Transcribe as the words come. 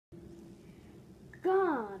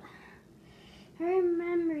God, I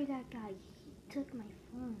remember that guy. He took my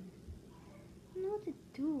phone. I don't know what to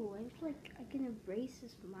do. I feel like I can erase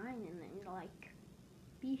his mind and then like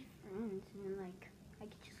be friends and then like I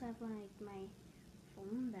could just have like my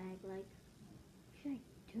phone back. Like, what should I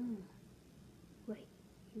do? Wait,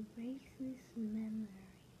 erase this memory.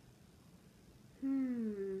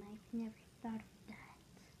 I've never thought of that.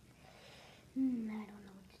 I don't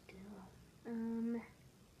know what to do.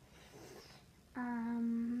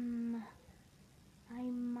 I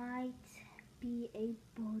might be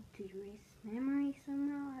able to erase memory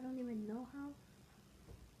somehow. I don't even know how.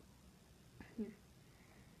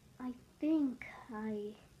 I think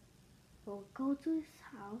I will go to his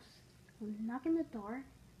house, will knock on the door,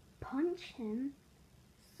 punch him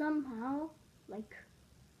somehow, like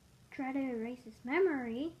try to erase his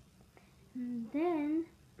memory, and then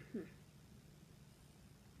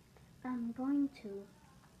I'm going to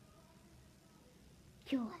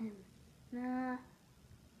kill him. Nah,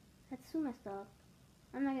 that's too messed up.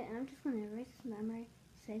 I'm just gonna erase his memory,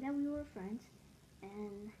 say that we were friends,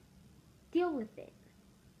 and deal with it.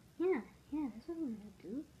 Yeah, that's what I'm gonna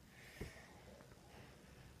do.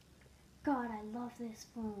 God, I love this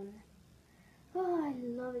phone. Oh, I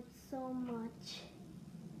love it so much.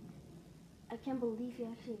 I can't believe you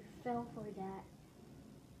actually fell for that.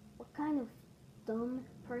 What kind of dumb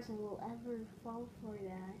person will ever fall for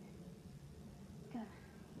that? God.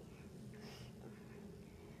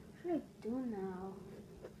 What should I do now?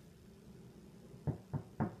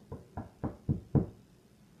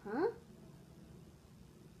 Huh?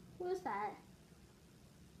 Who is that?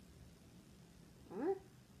 Huh?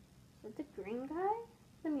 Is that the green guy?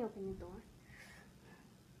 Let me open the door.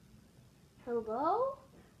 Hello?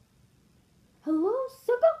 Hello,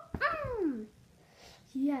 sucker?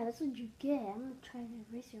 Yeah, that's what you get. I'm gonna try to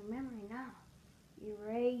erase your memory now.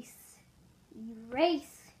 Erase.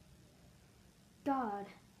 God.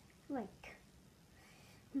 Like,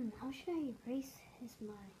 how should I erase his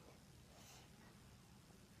mind?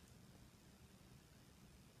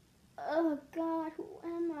 Oh God, who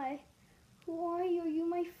am I? Who are you? Are you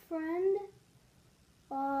my friend?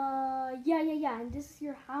 Yeah, and this is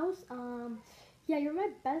your house? Yeah, you're my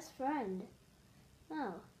best friend.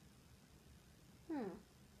 Oh.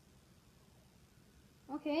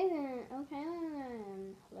 Okay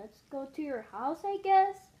then, let's go to your house, I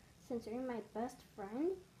guess, since you're my best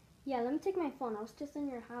friend. Yeah, let me take my phone. I was just in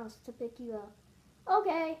your house to pick you up.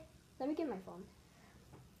 Okay, let me get my phone.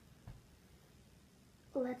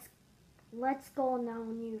 Let's go now,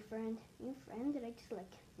 new friend. New friend? Did I just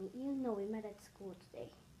like meet you? No, we met at school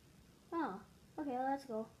today. Oh, okay, let's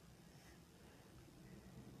go.